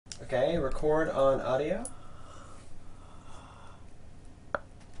Okay, record on audio.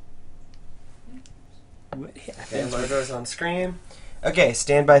 Okay, logo's on screen. Okay,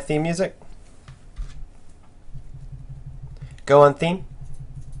 standby theme music. Go on theme.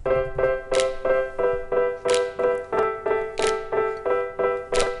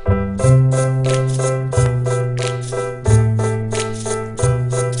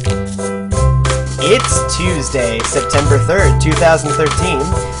 It's Tuesday, September 3rd, 2013,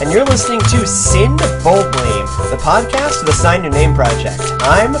 and you're listening to SYN Boldly, the podcast of the Sign Your Name Project.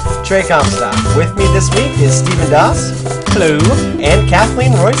 I'm Trey Comstock. With me this week is Stephen Doss. Hello. And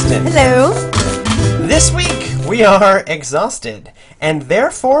Kathleen Royston. Hello. This week, we are exhausted, and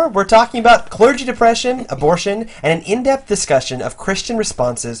therefore we're talking about clergy depression, abortion, and an in-depth discussion of Christian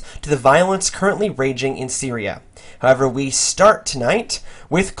responses to the violence currently raging in Syria. However, we start tonight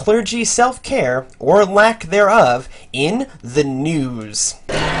with clergy self-care, or lack thereof, in the news.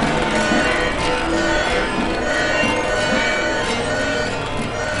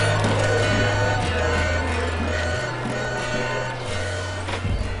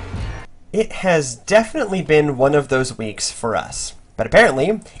 It has definitely been one of those weeks for us. But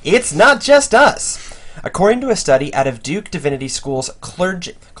apparently, it's not just us. According to a study out of Duke Divinity School's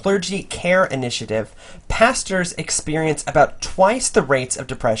Clergy Care Initiative, pastors experience about twice the rates of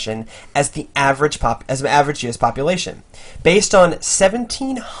depression as the average U.S. population. Based on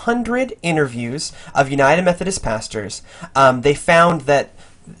 1,700 interviews of United Methodist pastors, they found that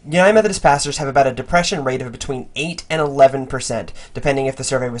United Methodist pastors have about a depression rate of between 8 and 11%, depending if the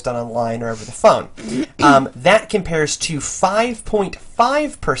survey was done online or over the phone. That compares to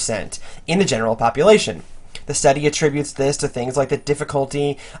 5.5% in the general population. The study attributes this to things like the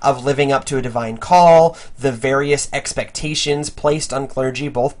difficulty of living up to a divine call, the various expectations placed on clergy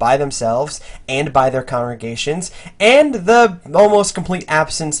both by themselves and by their congregations, and the almost complete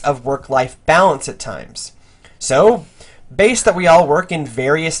absence of work-life balance at times. So, based that we all work in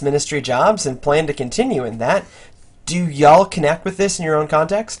various ministry jobs and plan to continue in that, do y'all connect with this in your own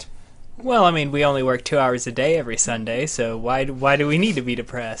context? Well, I mean, we only work 2 hours a day every Sunday, so why do we need to be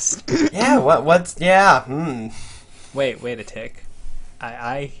depressed? Wait a tick.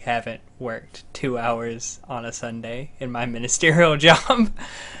 I haven't worked 2 hours on a Sunday in my ministerial job.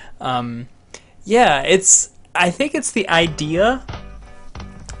 I think it's the idea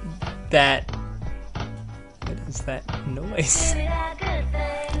that... What is that noise?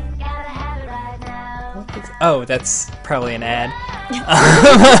 Oh, that's probably an ad.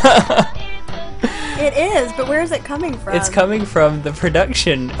 It is, but where is it coming from? It's coming from the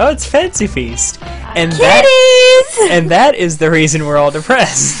production. Oh, it's Fancy Feast. And Kitties! that is the reason we're all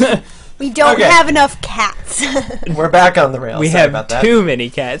depressed. We don't have enough cats. We're back on the rails. We Sorry have about that. too many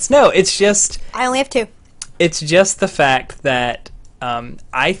cats. No, it's just... I only have 2. It's just the fact that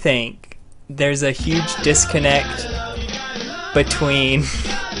I think there's a huge disconnect between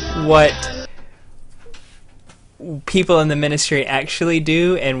what people in the ministry actually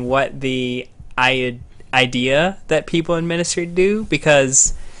do and what the idea that people in ministry do,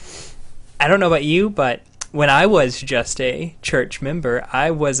 because I don't know about you, but when I was just a church member,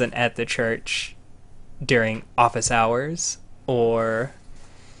 I wasn't at the church during office hours or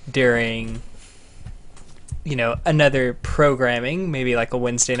during another programming, maybe like a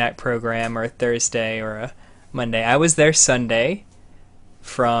Wednesday night program or a Thursday or a Monday. I was there Sunday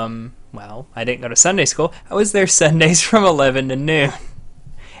I didn't go to Sunday school. I was there Sundays from 11 to noon.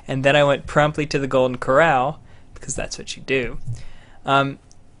 And then I went promptly to the Golden Corral, because that's what you do. And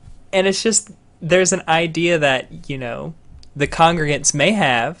it's just, there's an idea that, the congregants may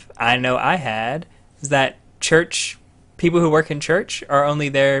have, I know I had, is that people who work in church are only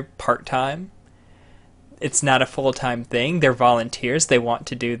there part-time. It's not a full-time thing. They're volunteers. They want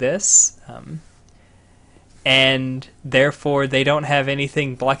to do this. And therefore, they don't have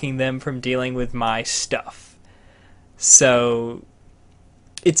anything blocking them from dealing with my stuff. So,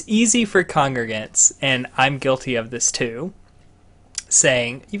 it's easy for congregants, and I'm guilty of this too,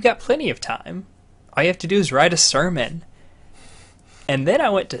 saying, you've got plenty of time. All you have to do is write a sermon. And then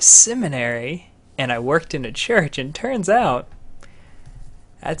I went to seminary, and I worked in a church, and turns out,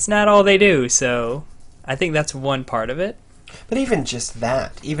 that's not all they do, so... I think that's one part of it. But even just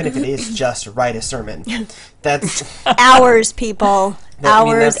that, even if it is just write a sermon, that's... Hours, people.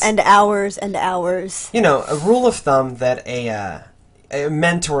 Hours and hours and hours. A rule of thumb that a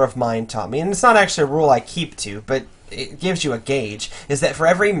mentor of mine taught me, and it's not actually a rule I keep to, but it gives you a gauge, is that for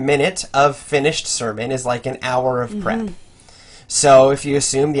every minute of finished sermon is like an hour of prep. So if you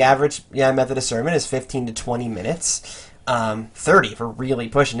assume the average Methodist sermon is 15 to 20 minutes, 30 if we're really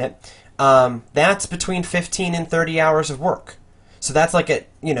pushing it, that's between 15 and 30 hours of work. So that's like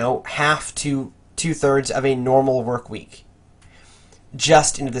half to 2/3 of a normal work week.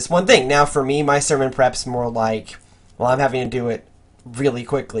 Just into this one thing. Now for me, my sermon prep's more like, well, I'm having to do it really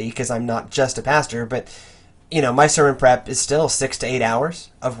quickly because I'm not just a pastor, but my sermon prep is still 6 to 8 hours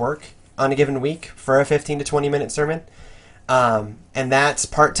of work on a given week for a 15 to 20 minute sermon. And that's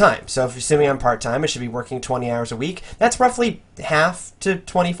part-time. So if you're assuming I'm part-time, I should be working 20 hours a week. That's roughly half to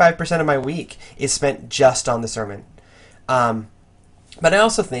 25% of my week is spent just on the sermon. But I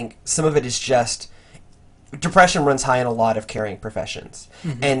also think some of it is just depression runs high in a lot of caring professions.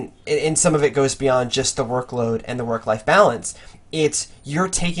 Mm-hmm. And some of it goes beyond just the workload and the work-life balance. It's you're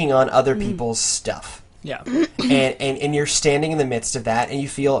taking on other people's stuff. Yeah. And you're standing in the midst of that, and you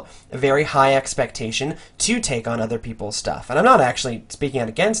feel a very high expectation to take on other people's stuff. And I'm not actually speaking out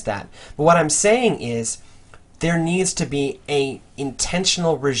against that. But what I'm saying is there needs to be a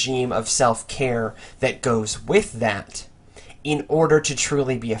intentional regime of self-care that goes with that in order to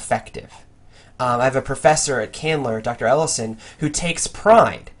truly be effective. I have a professor at Candler, Dr. Ellison, who takes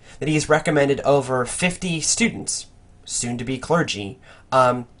pride that he's recommended over 50 students, soon to be clergy,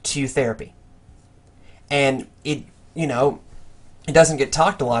 to therapy. And it doesn't get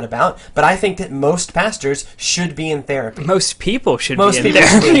talked a lot about, but I think that most pastors should be in therapy. Most people should be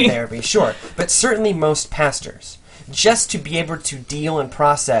in therapy, sure. But certainly most pastors. Just to be able to deal and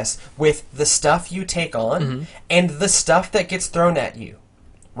process with the stuff you take on and the stuff that gets thrown at you,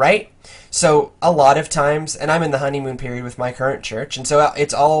 right? So a lot of times, and I'm in the honeymoon period with my current church, and so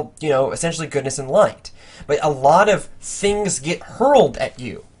it's all, essentially goodness and light. But a lot of things get hurled at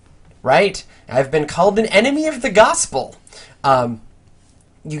you, right? I've been called an enemy of the gospel.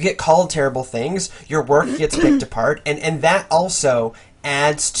 You get called terrible things, your work gets picked apart, and that also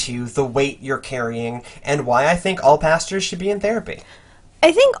adds to the weight you're carrying and why I think all pastors should be in therapy.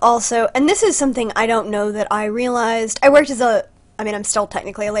 I think also, and this is something I don't know that I realized, I'm still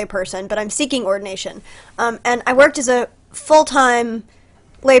technically a layperson, but I'm seeking ordination. And I worked as a full-time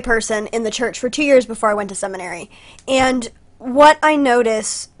layperson in the church for 2 years before I went to seminary. And what I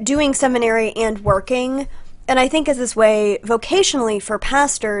notice doing seminary and working, and I think is this way vocationally for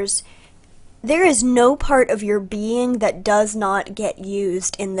pastors, there is no part of your being that does not get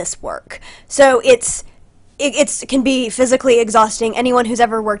used in this work. So it can be physically exhausting. Anyone who's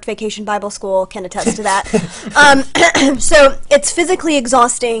ever worked vacation Bible school can attest to that. So it's physically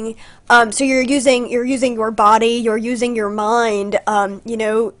exhausting. So you're using your body, you're using your mind.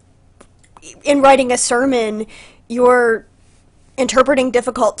 In writing a sermon, you're interpreting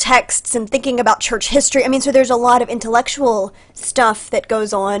difficult texts and thinking about church history. So there's a lot of intellectual stuff that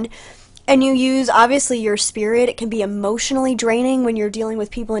goes on. And you use, obviously, your spirit. It can be emotionally draining when you're dealing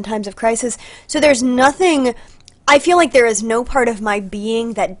with people in times of crisis. So there's nothing, I feel like there is no part of my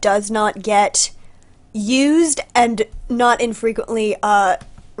being that does not get used and not infrequently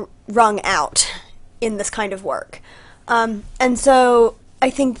wrung out in this kind of work. And so I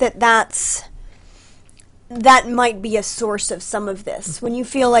think that might be a source of some of this. When you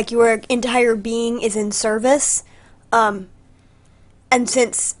feel like your entire being is in service, and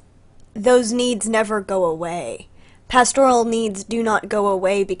since those needs never go away. Pastoral needs do not go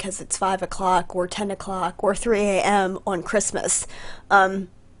away because it's 5 o'clock or 10 o'clock or 3 a.m. on Christmas.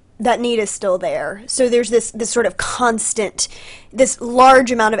 That need is still there. So there's this sort of constant, this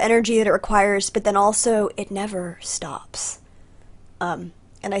large amount of energy that it requires, but then also it never stops. And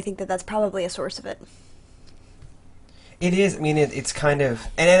I think that's probably a source of it. It is. It's kind of,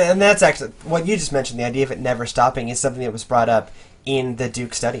 and that's actually what you just mentioned. The idea of it never stopping is something that was brought up in the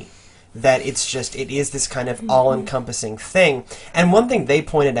Duke study. That it is this kind of all-encompassing thing. And one thing they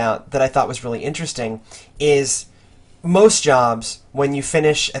pointed out that I thought was really interesting is most jobs, when you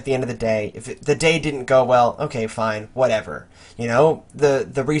finish at the end of the day, if the day didn't go well, okay, fine, whatever.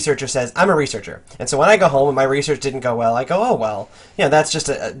 The researcher says, I'm a researcher. And so when I go home and my research didn't go well, I go, oh, well, that's just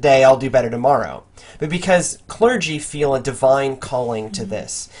a day, I'll do better tomorrow. But because clergy feel a divine calling to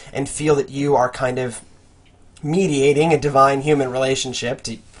this and feel that you are kind of mediating a divine-human relationship,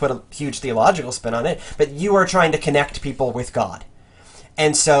 to put a huge theological spin on it, but you are trying to connect people with God.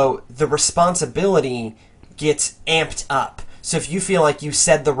 And so the responsibility gets amped up. So if you feel like you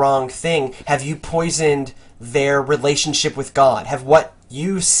said the wrong thing, have you poisoned their relationship with God? Have what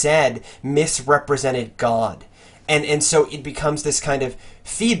you said misrepresented God? And so it becomes this kind of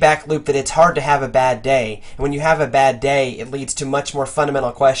feedback loop that it's hard to have a bad day. And when you have a bad day, it leads to much more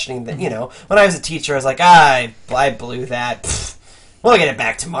fundamental questioning than, when I was a teacher, I was like, I blew that. Pfft, we'll get it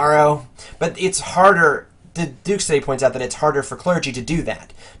back tomorrow. But it's harder, the Duke study points out that it's harder for clergy to do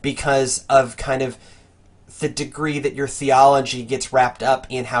that because of kind of the degree that your theology gets wrapped up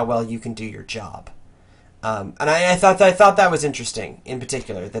in how well you can do your job. And I thought that was interesting in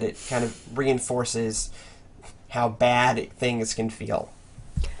particular, that it kind of reinforces how bad things can feel.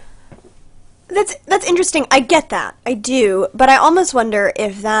 That's interesting. I get that. I do. But I almost wonder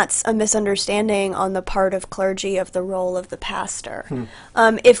if that's a misunderstanding on the part of clergy of the role of the pastor.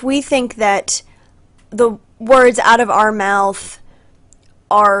 If we think that the words out of our mouth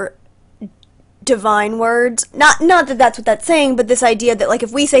are divine words, not that that's what that's saying, but this idea that, like,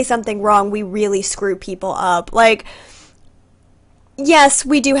 if we say something wrong, we really screw people up. Like, yes,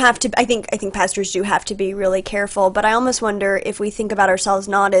 we do have to, I think pastors do have to be really careful, but I almost wonder if we think about ourselves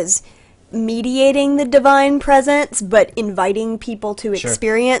not as mediating the divine presence, but inviting people to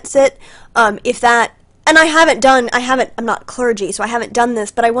experience it. If that, and I'm not clergy, so I haven't done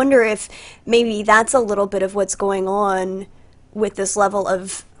this, but I wonder if maybe that's a little bit of what's going on with this level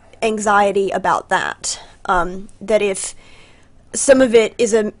of anxiety about that. That if some of it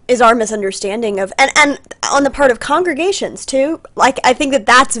is our misunderstanding of, and on the part of congregations too, like, I think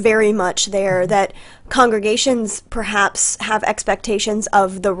that's very much there, that congregations perhaps have expectations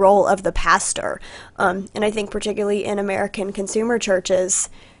of the role of the pastor. And I think particularly in American consumer churches,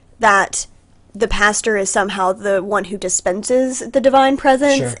 that the pastor is somehow the one who dispenses the divine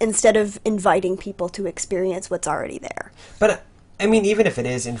presence instead of inviting people to experience what's already there. But I mean, even if it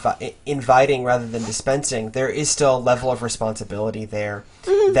is inviting rather than dispensing, there is still a level of responsibility there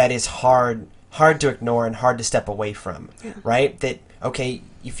that is hard to ignore and hard to step away from, right? That, okay,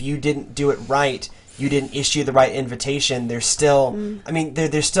 if you didn't do it right, you didn't issue the right invitation, there's still, I mean,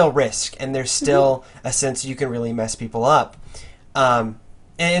 there's still risk, and there's still a sense you can really mess people up.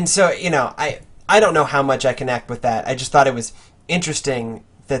 And so, you know, I don't know how much I connect with that. I just thought it was interesting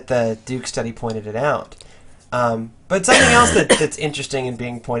that the Duke study pointed it out. But something else that's interesting and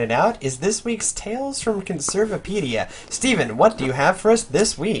being pointed out is this week's Tales from Conservapedia. Stephen, what do you have for us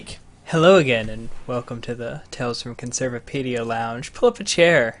this week? Hello again, and welcome to the Tales from Conservapedia Lounge. Pull up a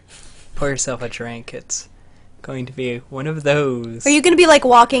chair, pour yourself a drink. It's going to be one of those. Are you going to be, like,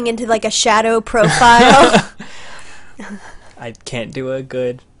 walking into, like, a shadow profile? I can't do a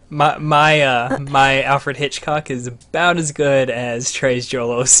good... My Alfred Hitchcock is about as good as Trey's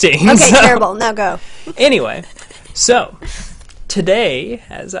Joel Osteen. Okay, terrible. Now go. Anyway, so today,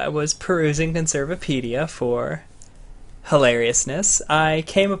 as I was perusing Conservapedia for hilariousness, I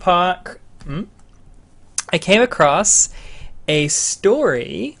came across a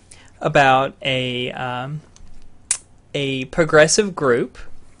story about a progressive group.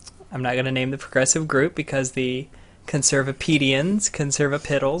 I'm not going to name the progressive group because the Conservapedians,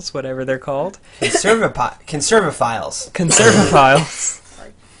 Conservapiddles, whatever they're called. Conservaphiles. Conservaphiles.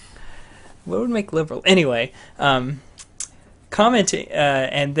 What would make liberal? Anyway, commenting,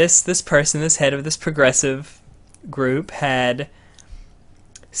 and this person, this head of this progressive group, had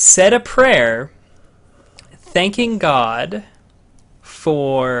said a prayer thanking God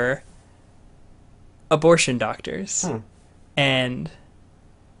for abortion doctors and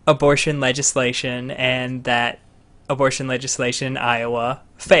abortion legislation, and that abortion legislation in Iowa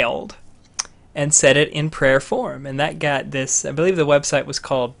failed, and said it in prayer form. And that got this, I believe the website was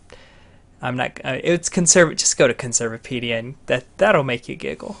called, it's just go to Conservapedia and that'll make you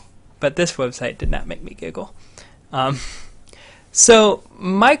giggle. But this website did not make me giggle. So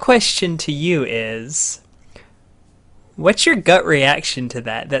my question to you is, what's your gut reaction to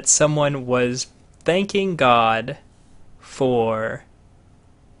that someone was thanking God for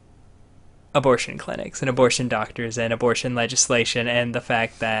abortion clinics and abortion doctors and abortion legislation and the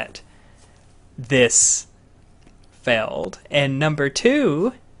fact that this failed? And number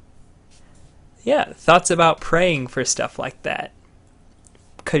two, thoughts about praying for stuff like that,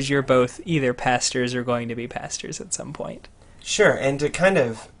 because you're both either pastors or going to be pastors at some point. Sure, and to kind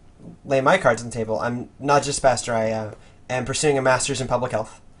of lay my cards on the table, I'm not just a pastor, I am pursuing a master's in public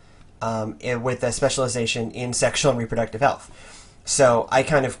health with a specialization in sexual and reproductive health. So I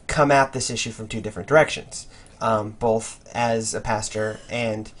kind of come at this issue from two different directions, both as a pastor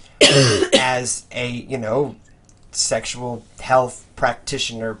and as a, sexual health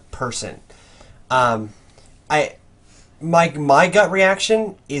practitioner person. My gut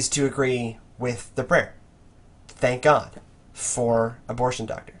reaction is to agree with the prayer. Thank God for abortion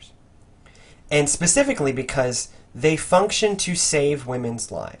doctors. And specifically because they function to save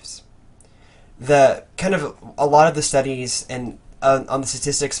women's lives. A lot of the studies and on the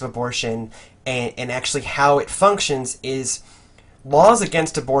statistics of abortion and actually how it functions is laws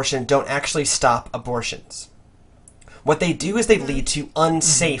against abortion don't actually stop abortions. What they do is they lead to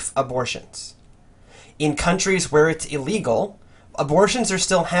unsafe abortions. In countries where it's illegal, abortions are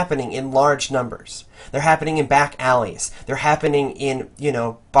still happening in large numbers. They're happening in back alleys. They're happening in,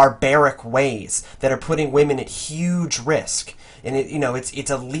 barbaric ways that are putting women at huge risk. And it's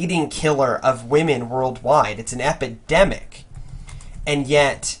a leading killer of women worldwide. It's an epidemic. And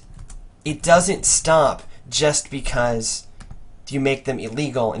yet it doesn't stop just because you make them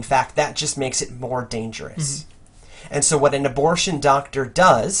illegal. In fact, that just makes it more dangerous. And so what an abortion doctor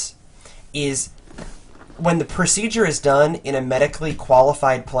does is, when the procedure is done in a medically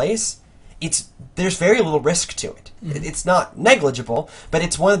qualified place, there's very little risk to it. It's not negligible, but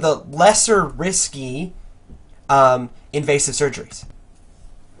it's one of the lesser risky invasive surgeries.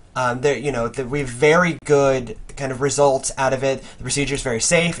 We have very good kind of results out of it. The procedure is very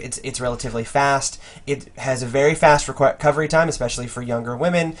safe. It's relatively fast. It has a very fast recovery time, especially for younger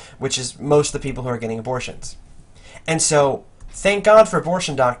women, which is most of the people who are getting abortions. And so, thank God for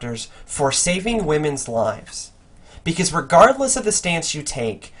abortion doctors for saving women's lives. Because regardless of the stance you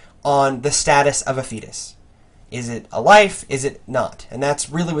take on the status of a fetus, is it a life? Is it not? And that's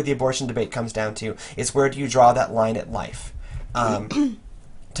really what the abortion debate comes down to, is where do you draw that line at life?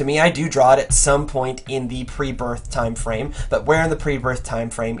 To me, I do draw it at some point in the pre-birth time frame, but where in the pre-birth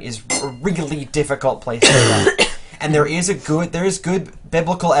time frame is a really difficult place to draw. And there is good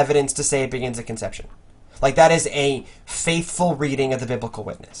biblical evidence to say it begins at conception. Like, that is a faithful reading of the biblical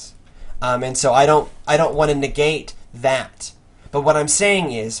witness. And so I don't want to negate that. But what I'm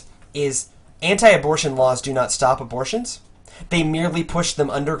saying is anti-abortion laws do not stop abortions. They merely push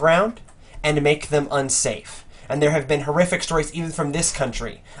them underground and make them unsafe. And there have been horrific stories, even from this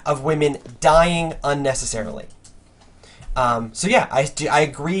country, of women dying unnecessarily. I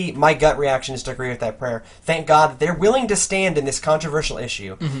agree. My gut reaction is to agree with that prayer. Thank God that they're willing to stand in this controversial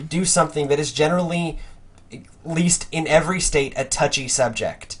issue, do something that is generally, at least in every state, a touchy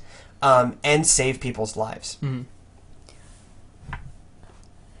subject, and save people's lives.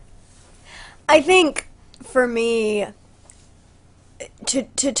 I think, for me,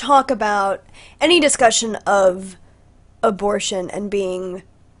 to talk about any discussion of abortion and being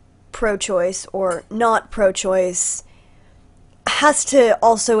pro-choice or not pro-choice has to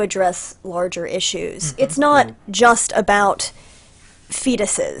also address larger issues. It's not just about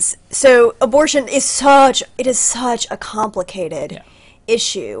fetuses. So abortion is such a complicated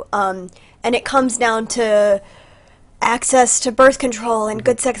issue. And it comes down to access to birth control and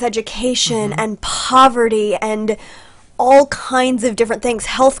good sex education and poverty and all kinds of different things,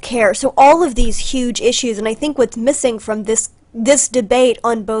 healthcare. So all of these huge issues, and I think what's missing from this debate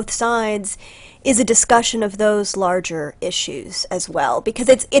on both sides is a discussion of those larger issues as well. Because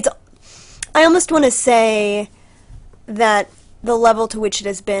it's I almost want to say that the level to which it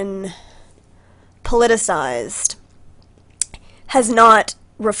has been politicized has not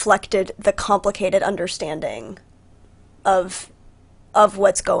reflected the complicated understanding of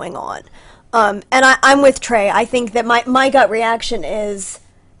what's going on. And I'm with Trey. I think that my gut reaction is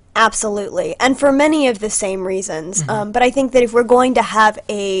absolutely, and for many of the same reasons. But I think that if we're going to have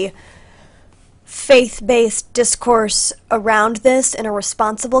a faith-based discourse around this in a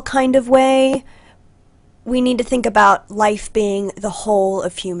responsible kind of way, we need to think about life being the whole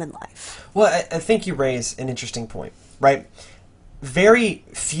of human life. Well, I think you raise an interesting point, right? Very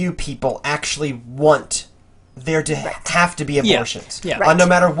few people actually want there to have to be abortions. No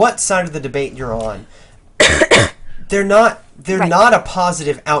matter what side of the debate you're on, they're not a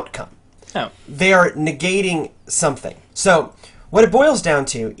positive outcome. No. They are negating something. So what it boils down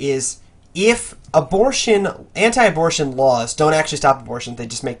to is, if anti-abortion laws don't actually stop abortions, they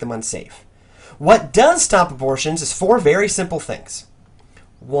just make them unsafe. What does stop abortions is 4 very simple things.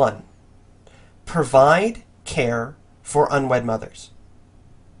 1, provide care for unwed mothers.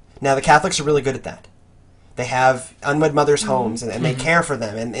 Now, the Catholics are really good at that. They have unwed mothers' homes, and they care for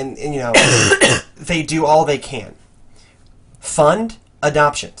them, and they do all they can. Fund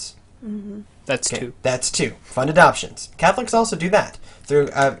adoptions. That's 2. That's 2. Fund adoptions. Catholics also do that.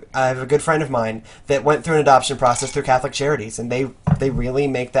 I have a good friend of mine that went through an adoption process through Catholic Charities, and they really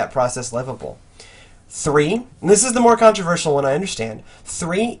make that process livable. 3, and this is the more controversial one, I understand.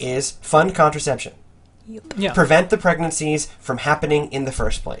 3 is fund contraception. Prevent the pregnancies from happening in the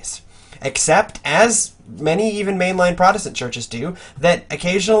first place. Except, as many even mainline Protestant churches do, that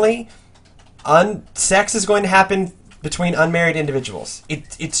occasionally sex is going to happen between unmarried individuals.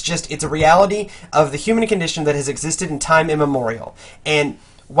 It's a reality of the human condition that has existed in time immemorial. And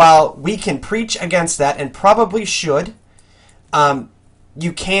while we can preach against that, and probably should,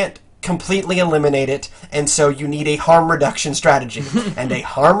 you can't completely eliminate it, and so you need a harm reduction strategy. And a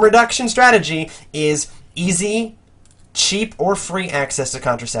harm reduction strategy is easy, cheap, or free access to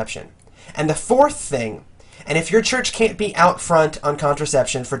contraception. And the 4th thing, And if your church can't be out front on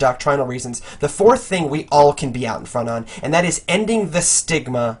contraception for doctrinal reasons, the fourth thing we all can be out in front on, and that is ending the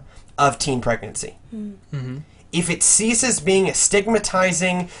stigma of teen pregnancy. Mm-hmm. If it ceases being a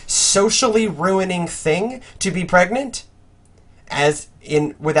stigmatizing, socially ruining thing to be pregnant, as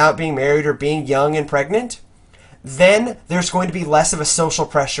in without being married or being young and pregnant, then there's going to be less of a social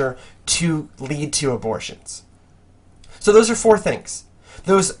pressure to lead to abortions. So those are four things.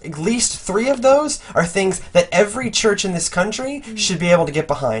 At least three of those are things that every church in this country should be able to get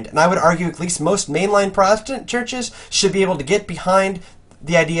behind. And I would argue at least most mainline Protestant churches should be able to get behind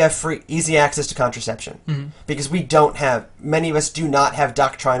the idea of free, easy access to contraception. Mm-hmm. Because many of us do not have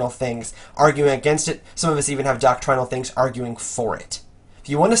doctrinal things arguing against it. Some of us even have doctrinal things arguing for it. If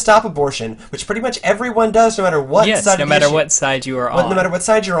you want to stop abortion, which pretty much everyone does no matter what side no matter what side you are on. No matter what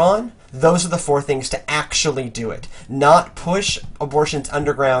side you're on, those are the four things to actually do it. Not push abortions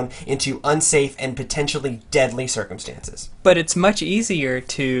underground into unsafe and potentially deadly circumstances. But it's much easier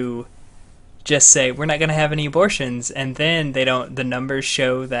to just say, we're not going to have any abortions, and then the numbers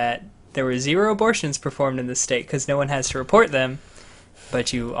show that there were 0 abortions performed in the state because no one has to report them,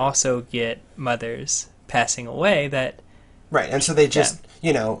 but you also get mothers passing away that... Right, and so they just,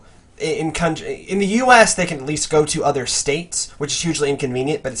 in the U.S., they can at least go to other states, which is hugely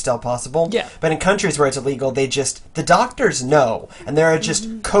inconvenient, but it's still possible. Yeah. But in countries where it's illegal, the doctors know, and there are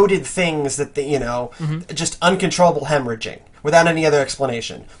just coded things that, just uncontrollable hemorrhaging, without any other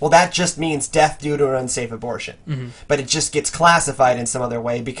explanation. Well, that just means death due to an unsafe abortion. Mm-hmm. But it just gets classified in some other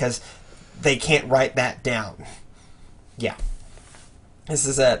way because they can't write that down. Yeah. This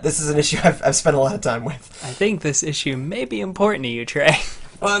is an issue I've spent a lot of time with. I think this issue may be important to you, Trey.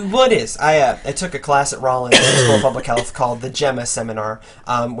 Well, it is. I took a class at Rollins School of Public Health called the GEMA Seminar,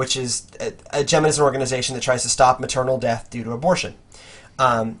 which is GEMA is an organization that tries to stop maternal death due to abortion.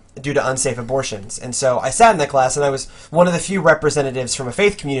 Due to unsafe abortions. And so I sat in that class, and I was one of the few representatives from a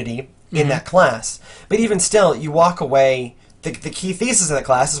faith community in that class. But even still, you walk away, the key thesis of the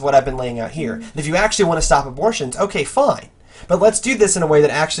class is what I've been laying out here. And if you actually want to stop abortions, okay, fine. But let's do this in a way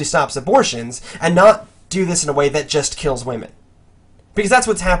that actually stops abortions, and not do this in a way that just kills women. Because that's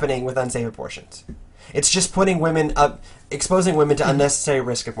what's happening with unsafe abortions. It's just exposing women to unnecessary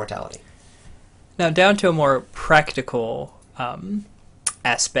risk of mortality. Now, down to a more practical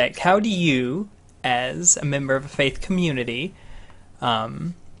aspect, how do you, as a member of a faith community,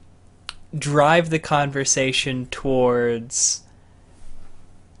 drive the conversation towards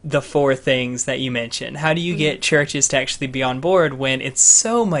the four things that you mentioned? How do you get churches to actually be on board when it's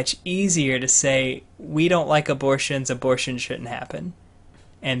so much easier to say, we don't like abortions shouldn't happen,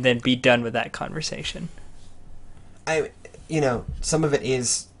 and then be done with that conversation? Some of it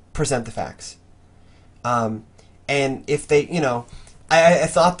is present the facts. And if they, I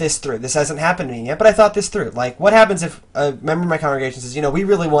thought this through. This hasn't happened to me yet, but I thought this through. Like, what happens if a member of my congregation says, we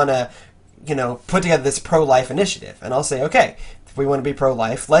really want to, put together this pro-life initiative? And I'll say, okay, if we want to be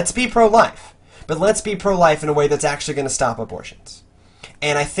pro-life, let's be pro-life. But let's be pro-life in a way that's actually going to stop abortions.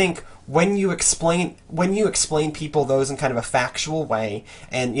 And I think when you explain people those in kind of a factual way,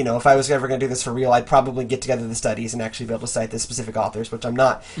 and, if I was ever going to do this for real, I'd probably get together the studies and actually be able to cite the specific authors, which I'm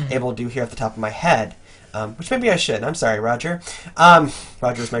not able to do here at the top of my head. Which maybe I should. I'm sorry, Roger.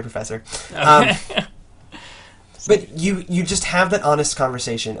 Roger is my professor. But you just have that honest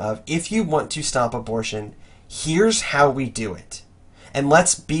conversation of, if you want to stop abortion, here's how we do it. And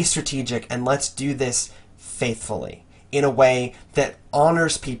let's be strategic, and let's do this faithfully, in a way that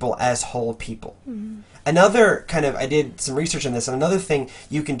honors people as whole people. Mm-hmm. I did some research on this, and another thing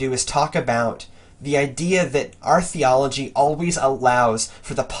you can do is talk about the idea that our theology always allows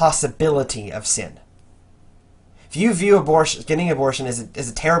for the possibility of sin. If you view getting abortion as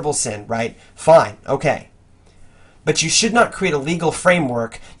a terrible sin, right? Fine, okay. But you should not create a legal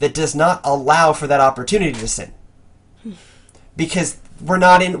framework that does not allow for that opportunity to sin. Because we're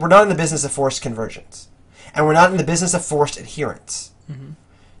not in the business of forced conversions. And we're not in the business of forced adherence. Mm-hmm.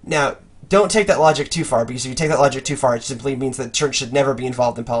 Now, don't take that logic too far, because if you take that logic too far, it simply means that the church should never be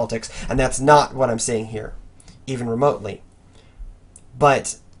involved in politics, and that's not what I'm saying here, even remotely.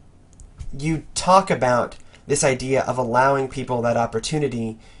 But you talk about this idea of allowing people that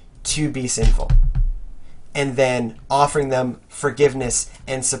opportunity to be sinful, and then offering them forgiveness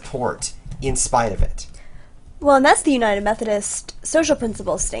and support in spite of it. Well, and that's the United Methodist social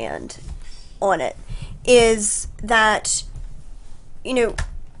principle stand on it, is that,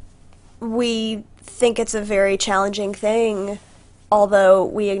 we think it's a very challenging thing, although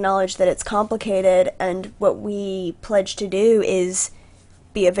we acknowledge that it's complicated, and what we pledge to do is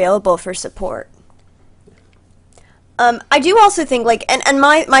be available for support. I do also think, like, and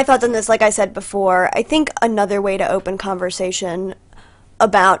my thoughts on this, like I said before, I think another way to open conversation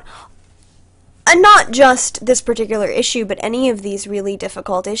about, and not just this particular issue, but any of these really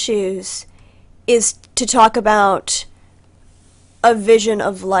difficult issues, is to talk about a vision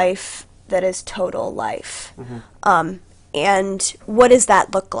of life that is total life. And what does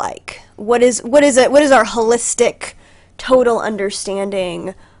that look like? What is our holistic, total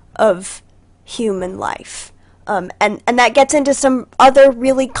understanding of human life? And that gets into some other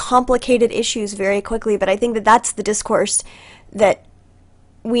really complicated issues very quickly, but I think that that's the discourse that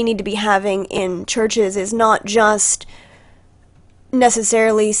we need to be having in churches, is not just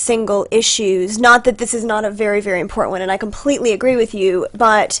necessarily single issues. Not that this is not a very, very important one, and I completely agree with you,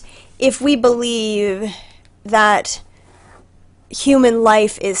 but if we believe that human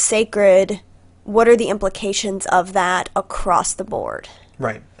life is sacred, what are the implications of that across the board?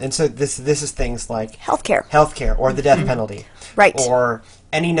 Right. And so this is things like healthcare or the death penalty. Right. Or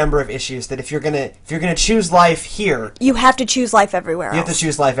any number of issues that if you're going to choose life here, you have to choose life everywhere else. You have to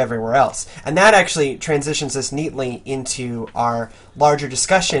choose life everywhere else. And that actually transitions us neatly into our larger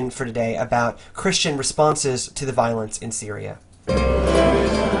discussion for today about Christian responses to the violence in Syria.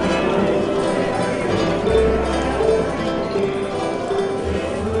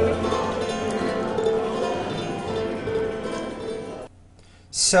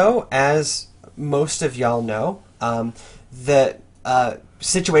 So, as most of y'all know, the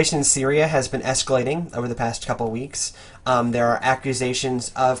situation in Syria has been escalating over the past couple of weeks. There are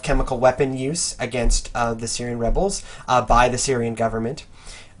accusations of chemical weapon use against the Syrian rebels by the Syrian government.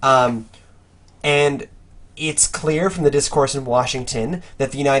 And it's clear from the discourse in Washington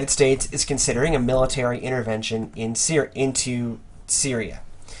that the United States is considering a military intervention into Syria.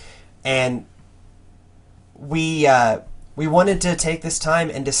 And we wanted to take this time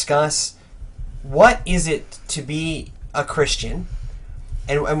and discuss what is it to be a Christian,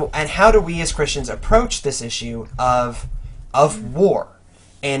 and how do we as Christians approach this issue of war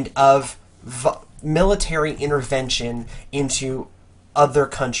and of military intervention into other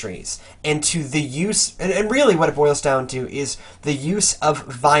countries, and to the use, and really what it boils down to is the use of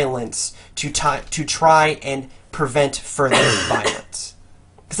violence to try and prevent further violence.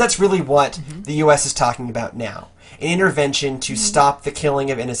 Because that's really what the U.S. is talking about now. An intervention to stop the killing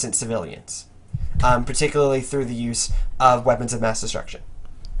of innocent civilians, particularly through the use of weapons of mass destruction.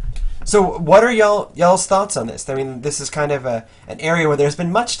 So what are y'all's thoughts on this? I mean, this is kind of an area where there's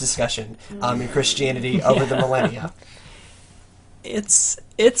been much discussion in Christianity over the millennia. It's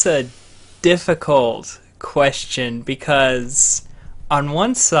a difficult question because on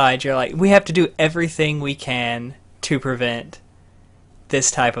one side you're like, we have to do everything we can to prevent this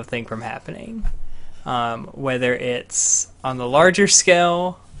type of thing from happening. Whether it's on the larger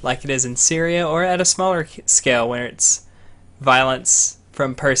scale, like it is in Syria, or at a smaller scale, where it's violence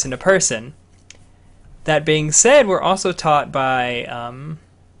from person to person. That being said, we're also taught by, I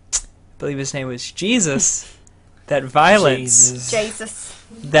believe his name was Jesus, that violence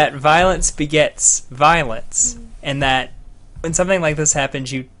begets violence, and that when something like this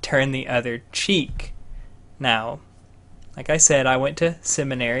happens, you turn the other cheek. Now, like I said, I went to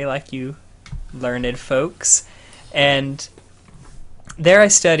seminary, like you learned folks, and there I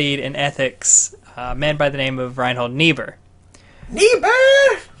studied in ethics a man by the name of Reinhold Niebuhr.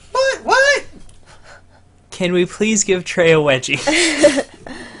 Niebuhr? What? Can we please give Trey a wedgie?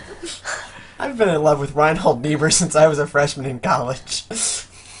 I've been in love with Reinhold Niebuhr since I was a freshman in college.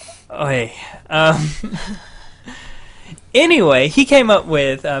 Oy. Anyway, he came up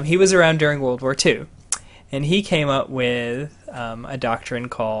with, he was around during World War II, and he came up with a doctrine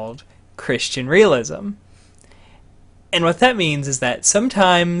called Christian realism. And what that means is that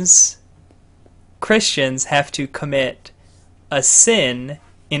sometimes Christians have to commit a sin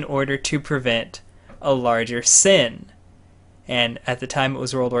in order to prevent a larger sin. And at the time it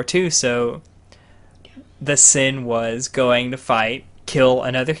was World War II, so the sin was going to kill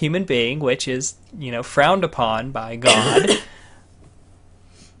another human being, which is, frowned upon by God.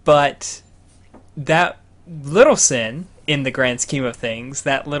 But that little sin, in the grand scheme of things,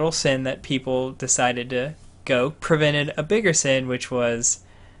 that little sin that people decided to go prevented a bigger sin, which was,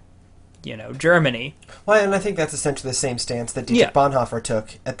 Germany. Well, and I think that's essentially the same stance that Dietrich Bonhoeffer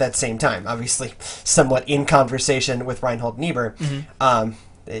took at that same time, obviously somewhat in conversation with Reinhold Niebuhr.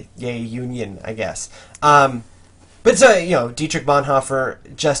 Yay, Union, I guess. But so, Dietrich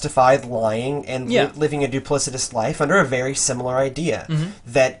Bonhoeffer justified lying and living a duplicitous life under a very similar idea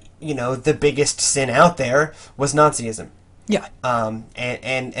that, the biggest sin out there was Nazism. Yeah.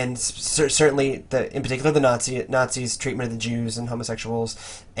 Certainly, in particular, the Nazis' treatment of the Jews and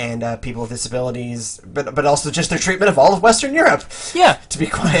homosexuals and people with disabilities, but also just their treatment of all of Western Europe. Yeah. To be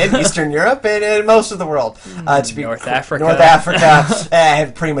quiet, Eastern Europe and most of the world. To be North Africa. North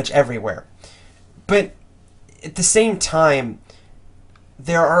Africa, pretty much everywhere. But at the same time,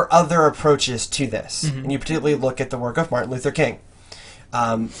 there are other approaches to this, and you particularly look at the work of Martin Luther King,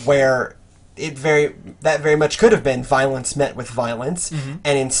 where that very much could have been violence met with violence,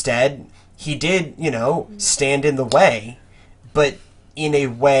 and instead he did, stand in the way, but in a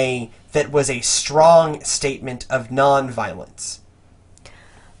way that was a strong statement of nonviolence.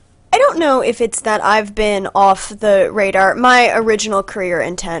 I don't know if it's that I've been off the radar. My original career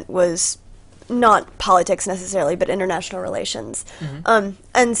intent was not politics necessarily, but international relations.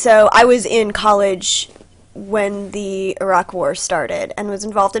 And so I was in college when the Iraq War started and was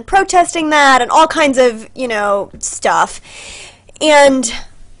involved in protesting that and all kinds of, stuff. And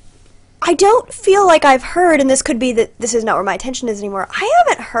I don't feel like I've heard, and this could be that this is not where my attention is anymore, I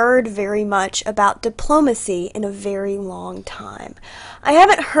haven't heard very much about diplomacy in a very long time. I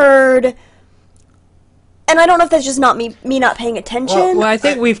haven't heard, and I don't know if that's just not me not paying attention. Well, I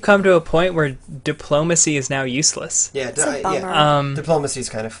think we've come to a point where diplomacy is now useless. Yeah, It's a bummer. diplomacy's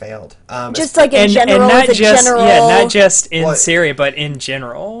kind of failed. Just like in and general, not as a just general... not just in Syria, but in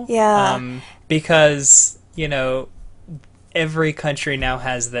general. Yeah. Because every country now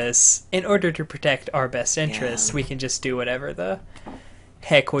has this. In order to protect our best interests, we can just do whatever the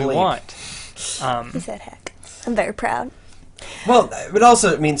heck we want. He said heck. I'm very proud. Well, but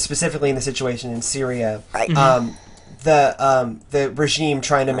also, specifically in the situation in Syria, Right. The regime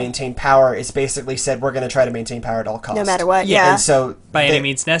trying to maintain power is basically said, we're going to try to maintain power at all costs. No matter what, Yeah. And so By any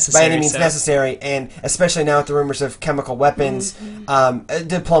means necessary. By any means necessary, and especially now with the rumors of chemical weapons,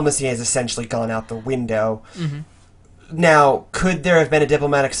 diplomacy has essentially gone out the window. Now, could there have been a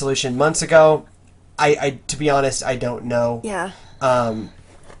diplomatic solution months ago? I to be honest, I don't know. Yeah.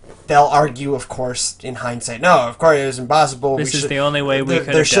 They'll argue, of course, in hindsight, no, of course it was impossible. This is the only way we could have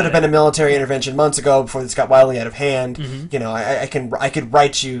done There should have been a military intervention months ago before this got wildly out of hand. I could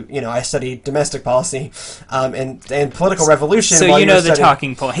write you. I studied domestic policy and political revolution. So while you were know the studying-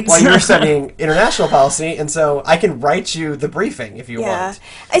 talking points. while you were studying international policy, and so I can write you the briefing if you want.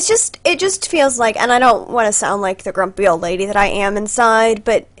 It just feels like, and I don't want to sound like the grumpy old lady that I am inside,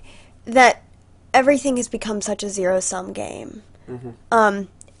 but that everything has become such a zero-sum game.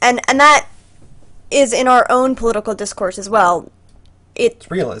 And that is in our own political discourse as well.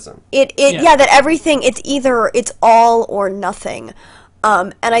 It's realism. That everything, it's all or nothing.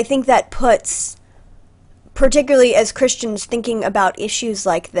 And I think that puts, particularly as Christians thinking about issues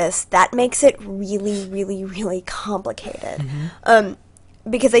like this, that makes it really, really, really complicated.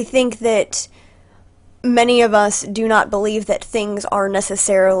 Because I think that many of us do not believe that things are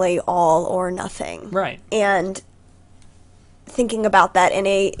necessarily all or nothing. Right. And thinking about that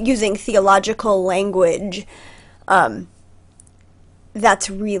using theological language, that's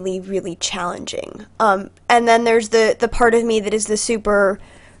really, really challenging. And then there's the part of me that is the super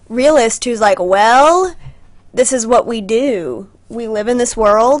realist who's like, well, this is what we do. We live in this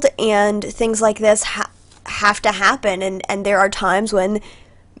world, and things like this have to happen, and there are times when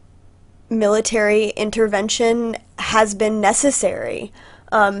military intervention has been necessary.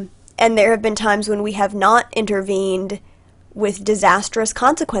 And there have been times when we have not intervened with disastrous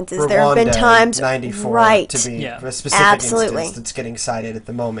consequences. Rwanda, there have been times, 94, right? to be Yeah. a specific Absolutely. instance that's getting cited at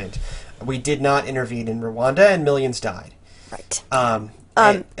the moment. We did not intervene in Rwanda, and millions died. Right.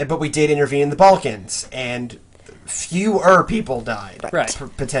 But we did intervene in the Balkans, and fewer people died, Right.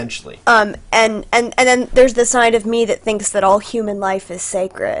 Potentially. And then there's the side of me that thinks that all human life is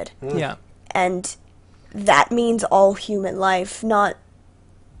sacred, Yeah. and that means all human life, not.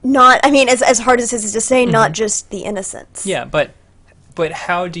 I mean, as hard as this is to say, not just the innocents. Yeah, but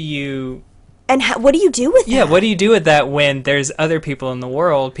how do you... And what do you do with that? Yeah, what do you do with that when there's other people in the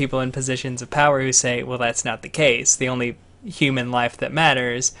world, people in positions of power who say, well, that's not the case. The only human life that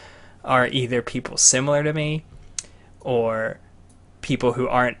matters are either people similar to me or people who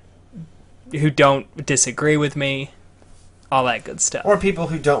don't disagree with me, all that good stuff. Or people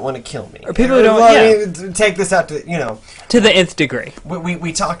who don't want to kill me. Or people who don't, take this out to, to the nth degree.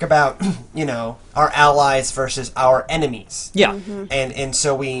 We talk about, our allies versus our enemies. Yeah. And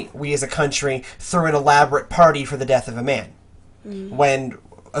so we as a country threw an elaborate party for the death of a man. When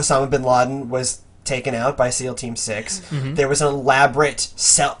Osama bin Laden was taken out by SEAL Team 6, there was an elaborate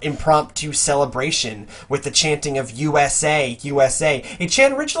impromptu celebration with the chanting of USA, USA. A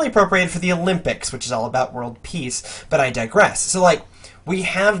chant originally appropriated for the Olympics, which is all about world peace, but I digress. So, we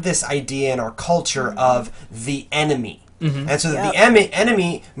have this idea in our culture of the enemy. And so Yep. the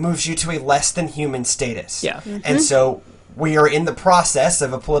enemy moves you to a less than human status. Yeah. And so we are in the process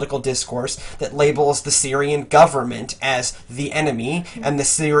of a political discourse that labels the Syrian government as the enemy and the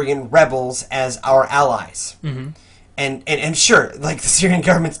Syrian rebels as our allies. And sure, like, the Syrian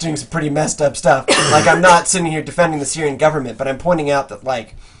government's doing some pretty messed up stuff. Like, I'm not sitting here defending the Syrian government, but I'm pointing out that,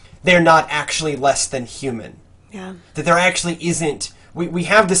 like, they're not actually less than human. Yeah. That there actually isn't... We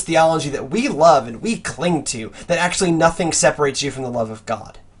have this theology that we love and we cling to, that actually nothing separates you from the love of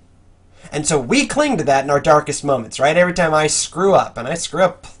God. And so we cling to that in our darkest moments, right? Every time I screw up, and I screw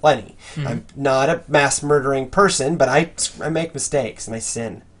up plenty. I'm not a mass murdering person, but I make mistakes and I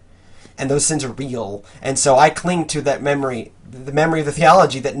sin. And those sins are real. And so I cling to that memory, the memory of the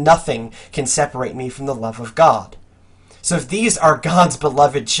theology that nothing can separate me from the love of God. So if these are God's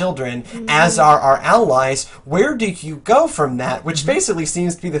beloved children, as are our allies, where do you go from that? Which basically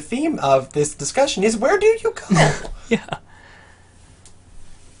seems to be the theme of this discussion, is where do you go? Yeah.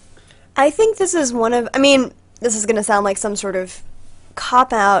 I think this is one of, I mean, this is going to sound like some sort of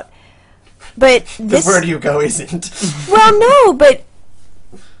cop-out, but this... Where do you go isn't. Well, no, but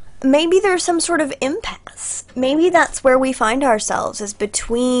maybe there's some sort of impasse. Maybe that's where we find ourselves, is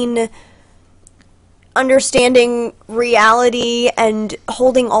between understanding reality and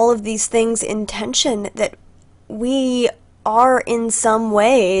holding all of these things in tension, that we are in some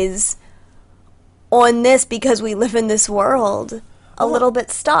ways on this, because we live in this world, a little bit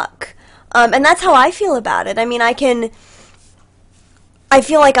stuck. And that's how I feel about it. I mean, I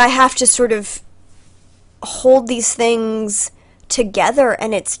feel like I have to sort of hold these things together,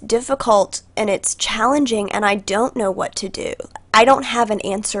 and it's difficult and it's challenging, and I don't know what to do. I don't have an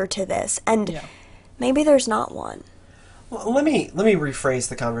answer to this, and maybe there's not one. Well, let me rephrase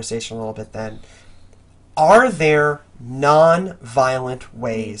the conversation a little bit then. Are there non-violent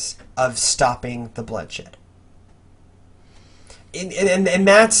ways of stopping the bloodshed? And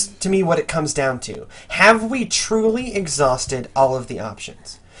that's, to me, what it comes down to. Have we truly exhausted all of the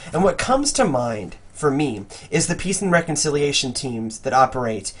options? And what comes to mind, for me, is the peace and reconciliation teams that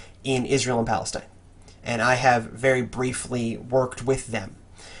operate in Israel and Palestine. And I have very briefly worked with them.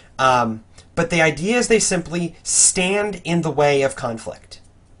 But the idea is they simply stand in the way of conflict.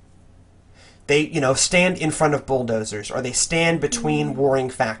 They, stand in front of bulldozers, or they stand between warring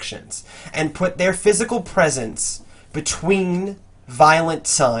factions, and put their physical presence between violent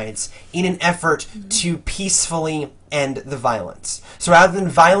sides in an effort to peacefully end the violence. So rather than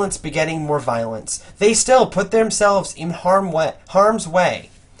violence begetting more violence, they still put themselves in harm's way,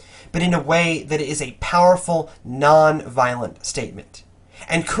 but in a way that is a powerful, non-violent statement.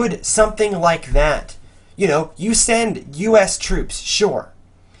 And could something like that, you send U.S. troops, sure,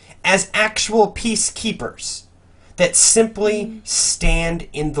 as actual peacekeepers that simply stand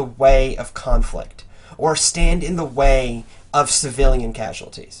in the way of conflict, or stand in the way of civilian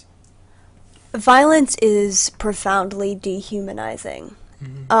casualties. Violence is profoundly dehumanizing,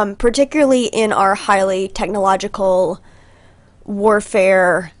 particularly in our highly technological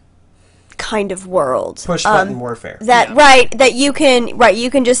warfare kind of world. Push button warfare. That you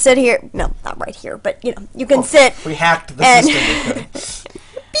can just sit here. No, not right here, but you can sit. We hacked the system. We could.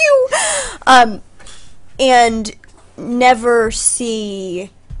 Pew! And never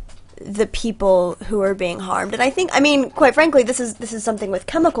see the people who are being harmed. And I think, quite frankly, this is something with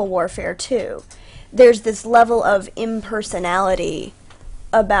chemical warfare too. There's this level of impersonality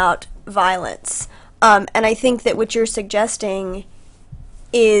about violence. And I think that what you're suggesting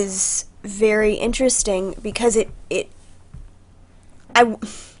is very interesting, because it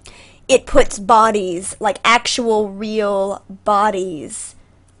puts bodies, like actual real bodies,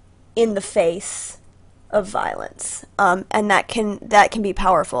 in the face of violence, and that can be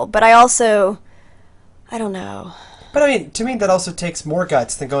powerful. But I don't know. But to me, that also takes more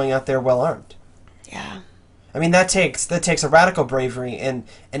guts than going out there well armed. Yeah. That takes a radical bravery and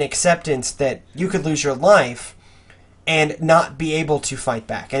an acceptance that you could lose your life and not be able to fight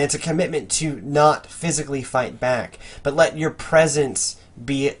back. And it's a commitment to not physically fight back, but let your presence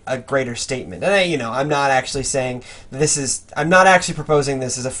be a greater statement. And I'm not actually saying I'm not actually proposing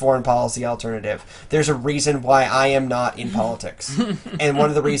this as a foreign policy alternative. There's a reason why I am not in politics. And one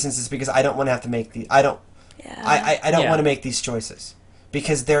of the reasons is because I don't want to have to make I don't want to make these choices.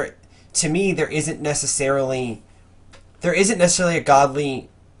 Because to me, there isn't necessarily a godly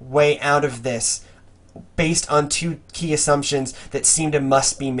way out of this based on two key assumptions that seem to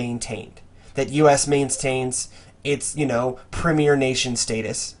must be maintained. That U.S. maintains its, premier nation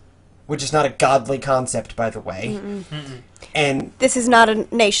status, which is not a godly concept, by the way. And This is not a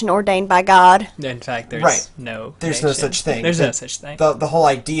nation ordained by God. In fact, there's Right. no there's no nation. such thing. There's no such thing. The whole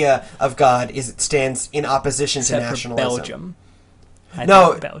idea of God is it stands in opposition Except to for nationalism. Belgium. I No.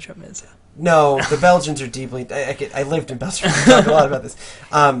 think Belgium is. No, the Belgians are deeply... I lived in Belgium. I talked a lot about this.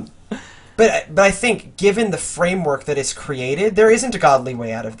 But I think, given the framework that is created, there isn't a godly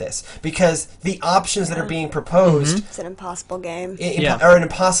way out of this. Because the options that are being proposed It's an impossible game. are an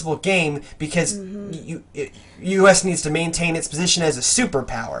impossible game because U.S. needs to maintain its position as a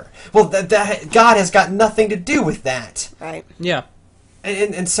superpower. Well, God has got nothing to do with that. Right. Yeah.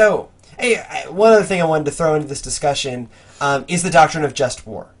 And so, one other thing I wanted to throw into this discussion is the doctrine of just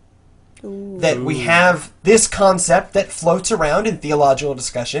war. That we have this concept that floats around in theological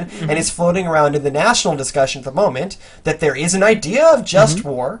discussion and is floating around in the national discussion at the moment, that there is an idea of just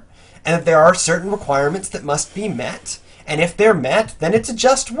war and that there are certain requirements that must be met, and if they're met, then it's a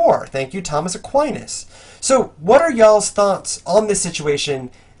just war. Thank you, Thomas Aquinas. So what are y'all's thoughts on this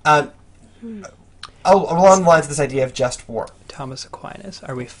situation along the lines of this idea of just war? Thomas Aquinas.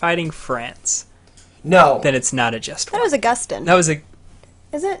 Are we fighting France? No. Then it's not a just war. That was Augustine. That was a...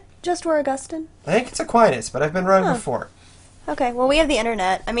 Is it just war Augustine? I think it's Aquinas, but I've been wrong before. Okay, well, we have the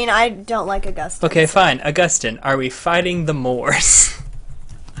internet. I mean, I don't like Augustine. Okay, fine. Augustine, are we fighting the Moors?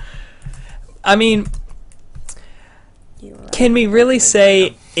 I mean, can we really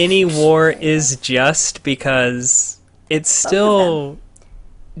say any war is just because it's still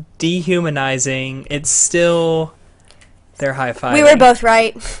dehumanizing? It's still... They're high-fiving. We were both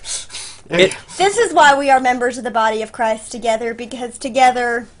right. It, This is why we are members of the body of Christ together, because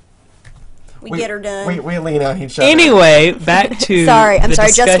together we get her done. We lean on each other. Anyway, back to I'm the sorry,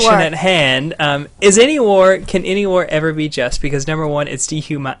 just discussion war. at hand. Can any war ever be just? Because number one, it's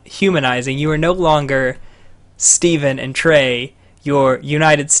dehumanizing. You are no longer Stephen and Trey. You're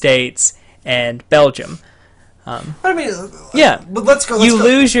United States and Belgium. I mean, Yeah, but let's go. you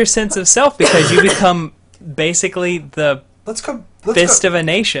lose your sense of self because you become basically the Let's go. fist of a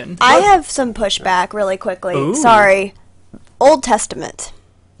nation. I have some pushback really quickly. Ooh. Sorry. Old Testament.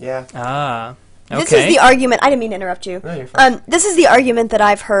 Yeah. Ah, okay. This is the argument. I didn't mean to interrupt you. No, you're fine. This is the argument that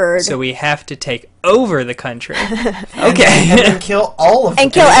I've heard. So we have to take over the country. And Okay. then kill all of them.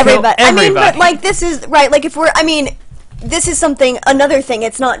 and kill everybody. I mean, but everybody. like this is right. Like if we're, I mean, this is another thing.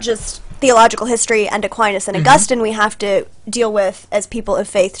 It's not just theological history and Aquinas and Augustine we have to deal with as people of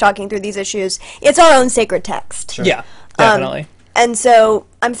faith talking through these issues. It's our own sacred text. Sure. Yeah, definitely. And so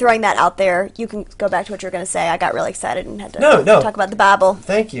I'm throwing that out there. You can go back to what you were going to say. I got really excited and had to No. talk about the Bible.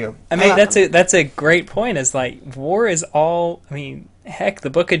 Thank you. I mean, that's a great point. Is like war is all. I mean, heck, the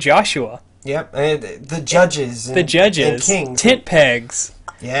Book of Joshua, Yep. And the judges. And, the judges, and kings. tent pegs,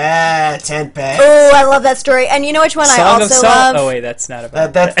 Yeah, tent pegs. Oh, I love that story. And you know which one I Song of also Song. love? Oh wait, that's not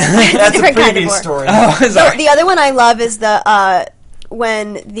about. That's a a different kind of previous war. story. Oh, sorry. The other one I love is the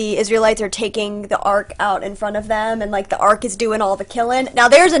when the Israelites are taking the ark out in front of them, and like the ark is doing all the killing. Now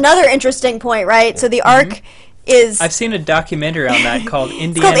there's another interesting point, right? So the ark is I've seen a documentary on that called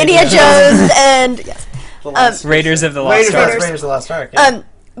it's called Indiana Jones, and yes. The last- Raiders of the Lost Ark. Raiders of the Lost Ark. Yeah.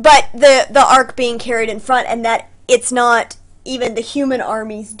 But the ark being carried in front, and that it's not even the human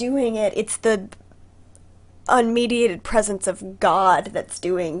armies doing it; it's the unmediated presence of God that's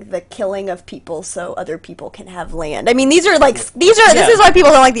doing the killing of people, so other people can have land. I mean, this is why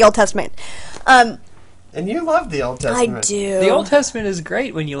people don't like the Old Testament. And you love the Old I Testament. do. The Old Testament is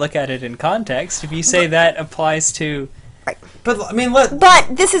great when you look at it in context. If you say that applies to, But I mean,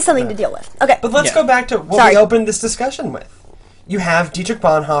 But this is something to deal with. Okay. But let's Yeah. go back to what Sorry. we opened this discussion with. You have Dietrich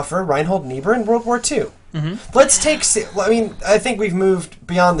Bonhoeffer, Reinhold Niebuhr, in World War II. Let's take... I mean, I think we've moved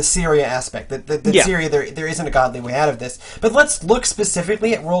beyond the Syria aspect. That Yeah. Syria, there isn't a godly way out of this. But let's look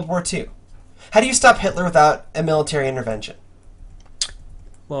specifically at World War II. How do you stop Hitler without a military intervention?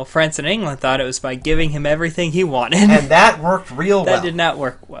 well, France and England thought it was by giving him everything he wanted. And that worked real well. That did not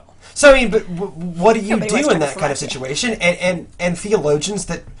work well. So, I mean, but what do you Nobody wants do in to that go kind of for that, situation? And theologians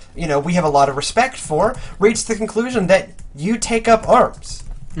that, we have a lot of respect for, reach the conclusion that you take up arms.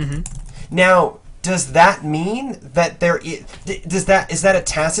 Now, does that mean that is that a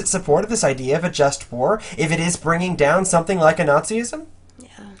tacit support of this idea of a just war if it is bringing down something like a Nazism? Yeah.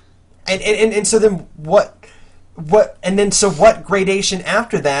 And so then what gradation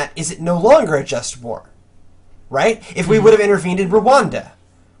after that is it no longer a just war? Right? If we would have intervened in Rwanda,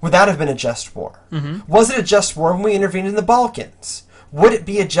 would that have been a just war? Was it a just war when we intervened in the Balkans? Would it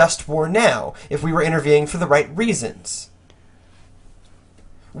be a just war now if we were intervening for the right reasons?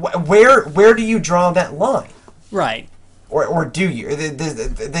 Where do you draw that line? Right. Or do you?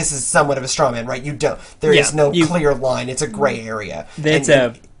 This is somewhat of a straw man, right? You don't. There is no you- clear line. It's a gray area. It's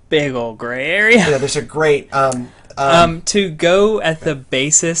And big old gray area. Yeah, there's a great To go at the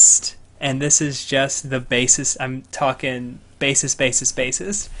basest, and this is just the basis. I'm talking basis,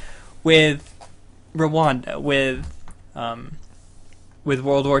 with Rwanda, with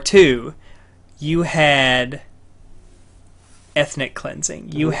World War II. You had ethnic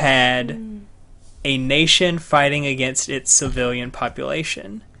cleansing. You had a nation fighting against its civilian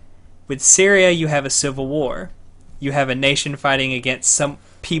population. With Syria, you have a civil war. You have a nation fighting against some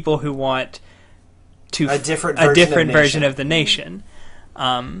people who want to a different version of the nation.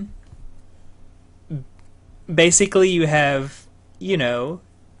 Basically, you have,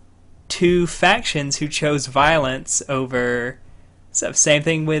 two factions who chose violence over... So same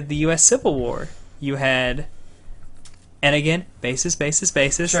thing with the U.S. Civil War. You had... And again, basis.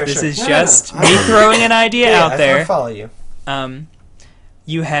 Sure, this is No. me throwing an idea out there. I follow you.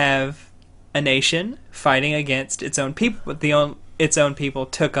 You have a nation fighting against its own people, but its own people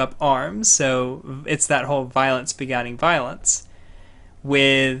took up arms, so it's that whole violence begetting violence.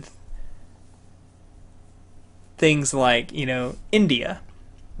 With things like, India,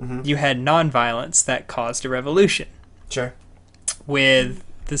 you had non-violence that caused a revolution. Sure. With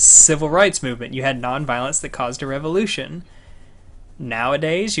the civil rights movement, you had non-violence that caused a revolution.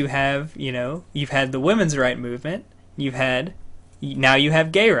 Nowadays, you have, you've had the women's right movement, now you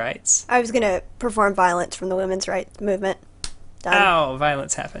have gay rights. I was going to perform violence from the women's rights movement. Done. Ow,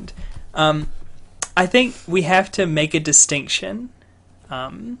 violence happened. I think we have to make a distinction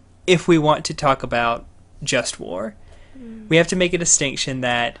if we want to talk about just war. We have to make a distinction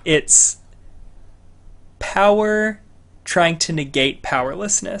that it's power trying to negate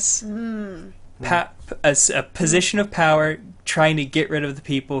powerlessness. A position of power trying to get rid of the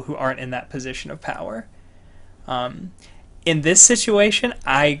people who aren't in that position of power. In this situation,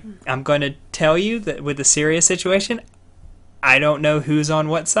 I'm going to tell you that with the Syria situation, I don't know who's on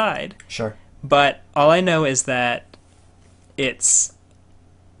what side. Sure. But all I know is that it's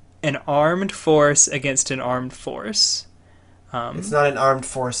an armed force against an armed force. It's not an armed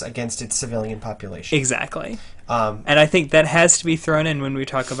force against its civilian population. Exactly. And I think that has to be thrown in when we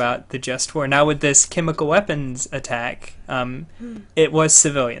talk about the just war. Now, with this chemical weapons attack, it was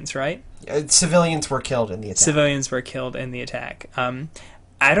civilians, right? Civilians were killed in the attack. Civilians were killed in the attack.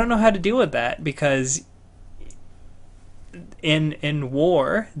 I don't know how to deal with that because in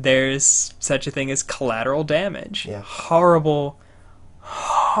war, there's such a thing as collateral damage. Yeah. Horrible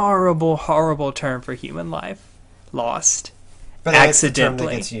term for human life lost. But accidentally. That's the term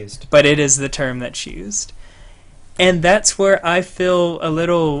that gets used. But it is the term that's used. And that's where I feel a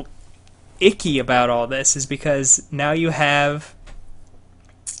little icky about all this, is because now you have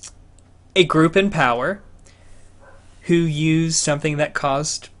a group in power who used something that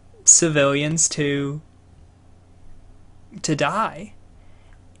caused civilians to die.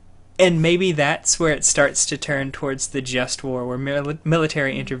 And maybe that's where it starts to turn towards the just war, where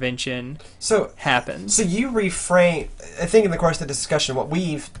military intervention happens. So you reframe, I think in the course of the discussion, what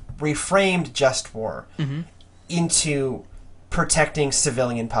we've reframed just war into protecting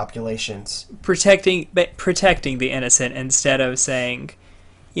civilian populations. Protecting the innocent instead of saying,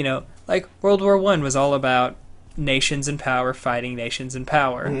 like World War I was all about nations in power fighting nations in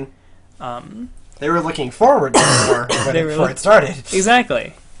power. They were looking forward to the war before it started.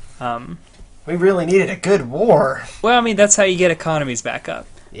 Exactly. We really needed a good war. Well, I mean, that's how you get economies back up.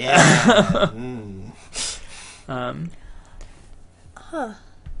 Yeah.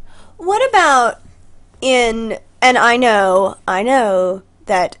 What about and I know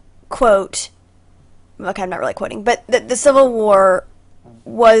that, quote, okay, I'm not really quoting, but the Civil War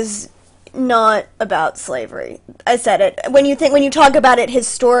was not about slavery. I said it. When you talk about it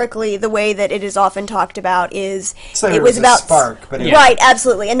historically, the way that it is often talked about is slavery it was about a spark, but right,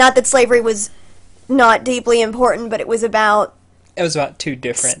 absolutely, and not that slavery was not deeply important, but it was about two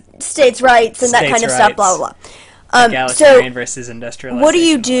different states' rights and that kind of stuff. Blah blah blah. Egalitarian versus industrialization. What do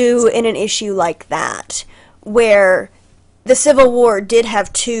you do in an issue like that, where the Civil War did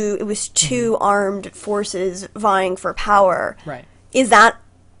have two armed forces vying for power? Right. Is that,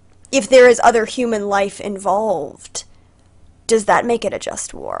 if there is other human life involved, does that make it a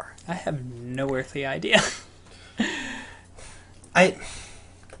just war? I have no earthly idea.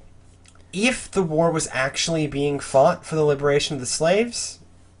 If the war was actually being fought for the liberation of the slaves...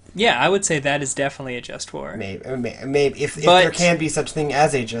 Yeah, I would say that is definitely a just war. Maybe if there can be such thing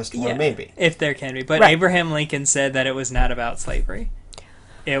as a just war, maybe. If there can be. But right. Abraham Lincoln said that it was not about slavery.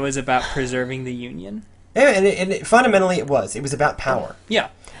 It was about preserving the Union. Yeah, and fundamentally it was. It was about power. Yeah.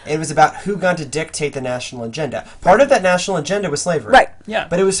 It was about who got to dictate the national agenda. Part of that national agenda was slavery. Right. Yeah.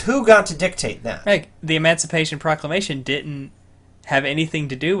 But it was who got to dictate that. Like, the Emancipation Proclamation didn't have anything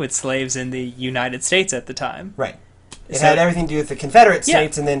to do with slaves in the United States at the time. Right. It So- had everything to do with the Confederate Yeah.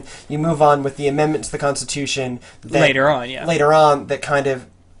 States, and then you move on with the amendment to the Constitution that, Later on, yeah. Later on, that kind of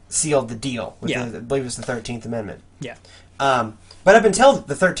sealed the deal. With Yeah. I believe it was the 13th Amendment. Yeah. But up until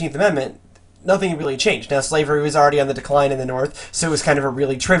the 13th Amendment, nothing really changed. Now, slavery was already on the decline in the North, so it was kind of a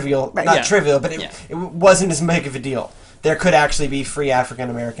really trivial, Right. not Yeah. trivial, but Yeah. it wasn't as big of a deal. There could actually be free African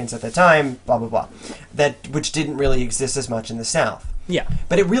Americans at the time, blah, blah, blah, which didn't really exist as much in the South. Yeah.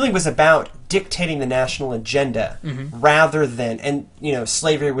 But it really was about dictating the national agenda rather than, and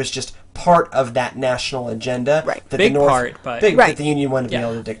slavery was just part of that national agenda. Right. That Big the North, part, but- big, Right. that the Union wanted to Yeah. be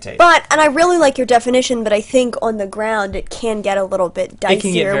able to dictate. And I really like your definition, but I think on the ground it can get a little bit It can get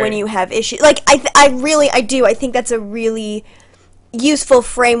dicier very- when you have issues. Like, I do. I think that's a really useful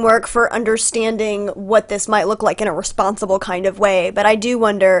framework for understanding what this might look like in a responsible kind of way. But I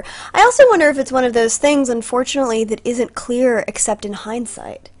also wonder if it's one of those things, unfortunately, that isn't clear except in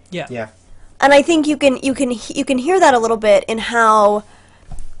hindsight. Yeah. Yeah. And I think you can hear that a little bit in how,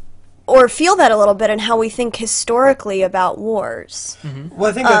 or feel that a little bit in how we think historically about wars.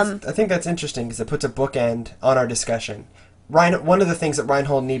 Well, I think that's interesting because it puts a bookend on our discussion. One of the things that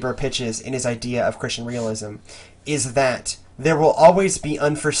Reinhold Niebuhr pitches in his idea of Christian realism is that there will always be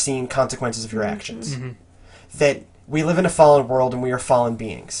unforeseen consequences of your actions. That we live in a fallen world and we are fallen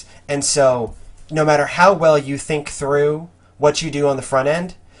beings. And so, no matter how well you think through what you do on the front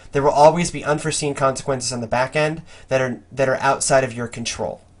end, there will always be unforeseen consequences on the back end that are outside of your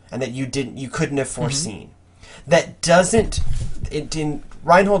control and that you couldn't have foreseen. That doesn't, in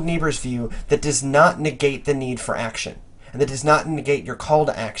Reinhold Niebuhr's view, that does not negate the need for action. And that does not negate your call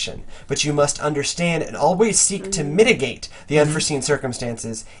to action. But you must understand and always seek to mitigate the unforeseen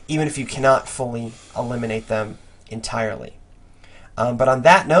circumstances, even if you cannot fully eliminate them entirely. But on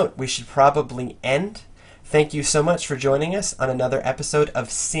that note, we should probably end. Thank you so much for joining us on another episode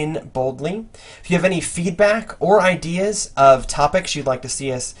of SYN Boldly. If you have any feedback or ideas of topics you'd like to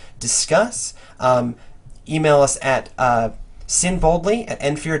see us discuss, email us at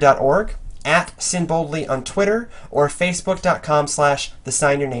synboldly@nfear.org, at synboldly on Twitter, or facebook.com/the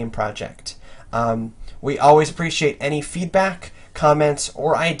Sign Your Name Project. We always appreciate any feedback, comments,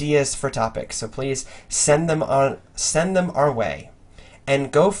 or ideas for topics, so please send them our way.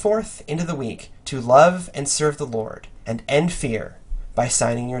 And go forth into the week to love and serve the Lord and end fear by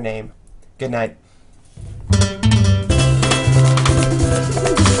signing your name. Good night.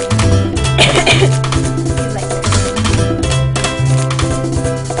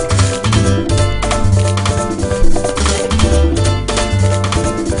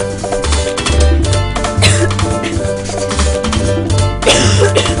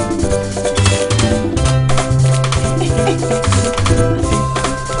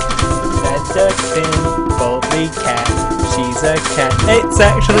 That's a Sin Boldly cat. She's a cat. It's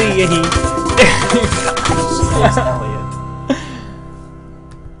actually a he. Thanks, Elliot.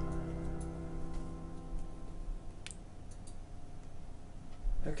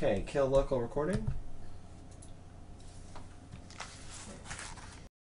 Okay, kill local recording.